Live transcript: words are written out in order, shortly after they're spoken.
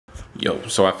Yo,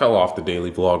 so I fell off the daily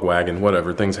vlog wagon,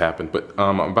 whatever, things happen, but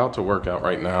I'm about to work out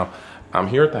right now. I'm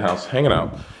here at the house hanging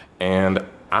out, and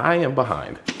I am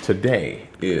behind. Today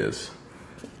is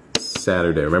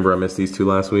Saturday. Remember I missed these two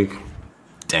last week?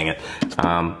 Dang it.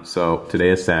 So today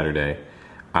is Saturday.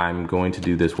 I'm going to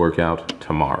do this workout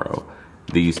tomorrow.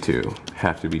 These two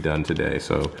have to be done today.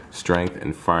 So strength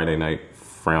and Friday night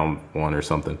round one or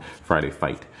something. Friday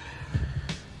fight.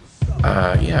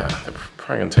 Yeah, they're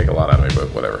probably gonna take a lot out of me, but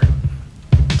whatever.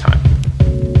 Time.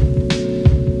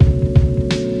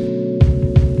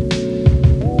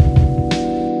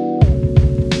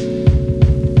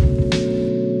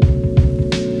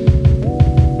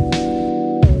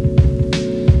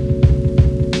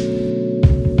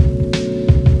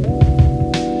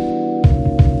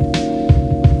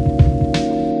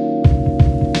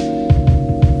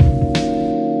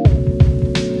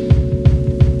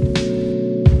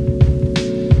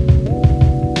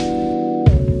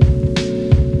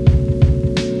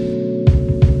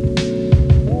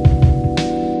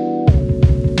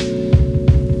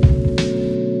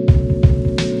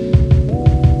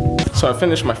 So I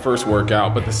finished my first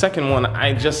workout, but the second one,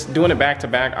 I just doing it back to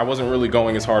back, I wasn't really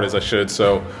going as hard as I should.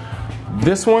 So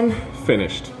this one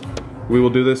finished. We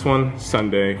will do this one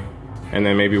Sunday, and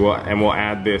then maybe we'll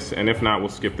add this, and if not, we'll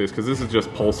skip this because this is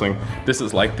just pulsing. This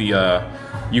is like the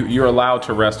you're allowed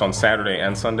to rest on Saturday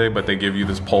and Sunday, but they give you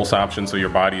this pulse option so your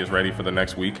body is ready for the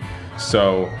next week.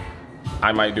 So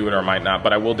I might do it or I might not,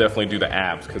 but I will definitely do the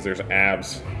abs because there's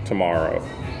abs tomorrow,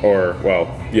 or well,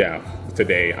 yeah,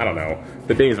 today. I don't know.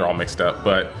 The days are all mixed up,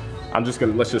 but I'm just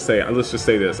gonna let's just say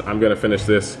this. I'm gonna finish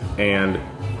this and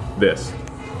this.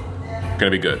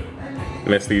 Gonna be good.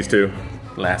 Missed these two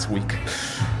last week.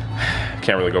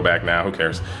 Can't really go back now. Who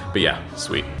cares? But yeah,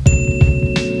 sweet.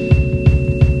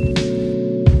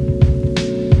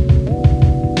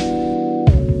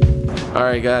 All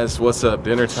right, guys, what's up?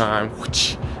 Dinner time.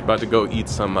 About to go eat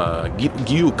some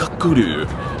gyu kakuru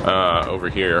over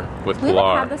here with Pilar. We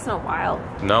haven't had this in a while.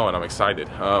 No, and I'm excited.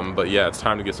 But yeah, it's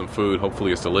time to get some food.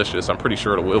 Hopefully it's delicious. I'm pretty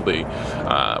sure it will be.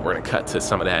 We're gonna cut to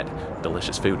some of that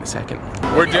delicious food in a second.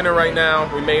 We're dinner right now.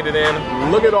 We made it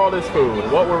in. Look at all this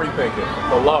food. What were we thinking?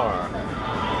 Pilar.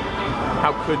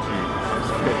 How could you?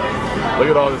 Look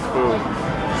at all this food.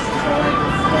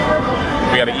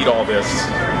 We gotta eat all this.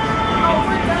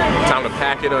 Time to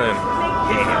pack it in.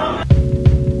 Yeah.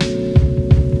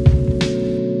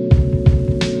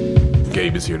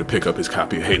 Gabe is here to pick up his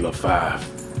copy of Halo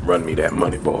 5. Run me that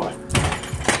money, boy.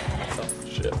 Oh,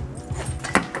 shit.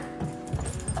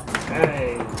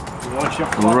 Hey, you want your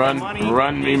fucking money?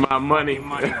 Run me my money.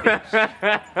 I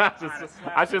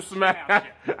should smack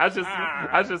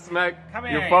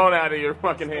your phone out of your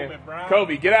fucking hand.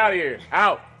 Kobe, get out of here.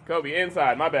 Out. Kobe,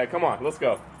 inside. My bad. Come on, let's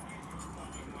go.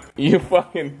 You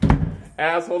fucking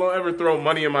asshole, don't ever throw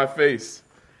money in my face.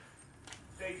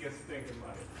 Take your stinking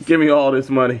money. Give me all this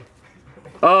money.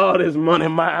 Oh, this money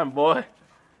mine, boy.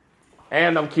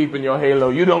 And I'm keeping your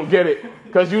Halo. You don't get it.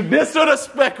 Because you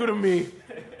disrespected me.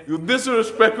 You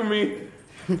disrespected me.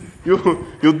 You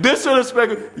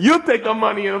disrespected. You take the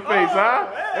money in the face, huh?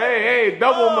 Hey,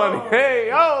 double money. Hey,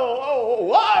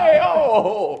 why?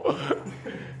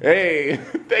 Hey,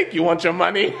 think you want your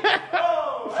money.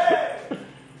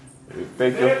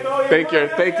 Take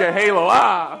your Halo,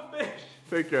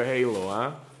 Take your Halo,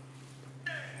 huh?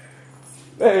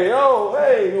 Hey,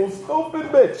 you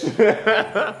stupid bitch.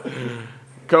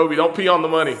 Kobe, don't pee on the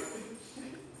money.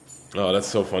 Oh, that's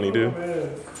so funny, dude.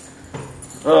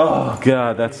 Oh,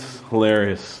 God, that's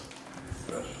hilarious.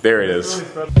 There it is.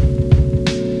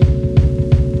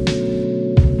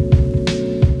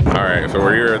 All right, so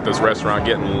we're here at this restaurant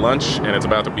getting lunch, and it's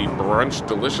about to be brunch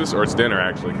delicious, or it's dinner,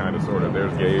 actually, kind of, sort of.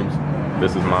 There's Gabe's.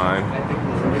 This is mine.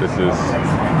 This is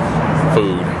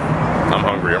food. I'm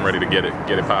hungry. I'm ready to get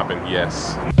it popping.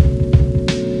 Yes.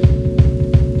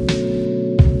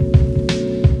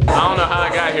 I don't know how I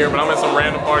got here, but I'm at some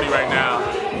random party right now.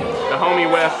 The homie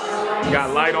Wes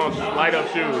got light up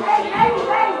shoes,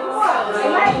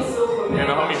 and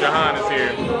the homie Jahan is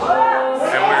here,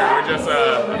 and we're just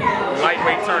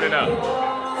lightweight turning up.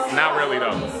 Not really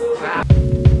though.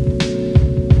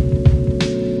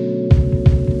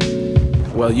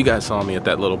 Well, you guys saw me at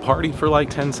that little party for like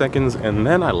 10 seconds, and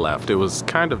then I left. It was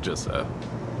kind of just I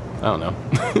don't know.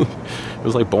 It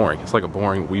was like boring. It's like a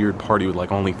boring, weird party with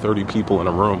like only 30 people in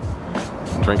a room,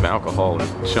 drinking alcohol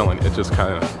and chilling. It just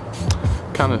kind of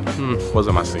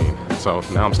wasn't my scene. So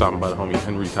now I'm stopping by the homie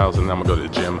Henry's house, and then I'm gonna go to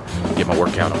the gym and get my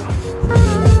workout on.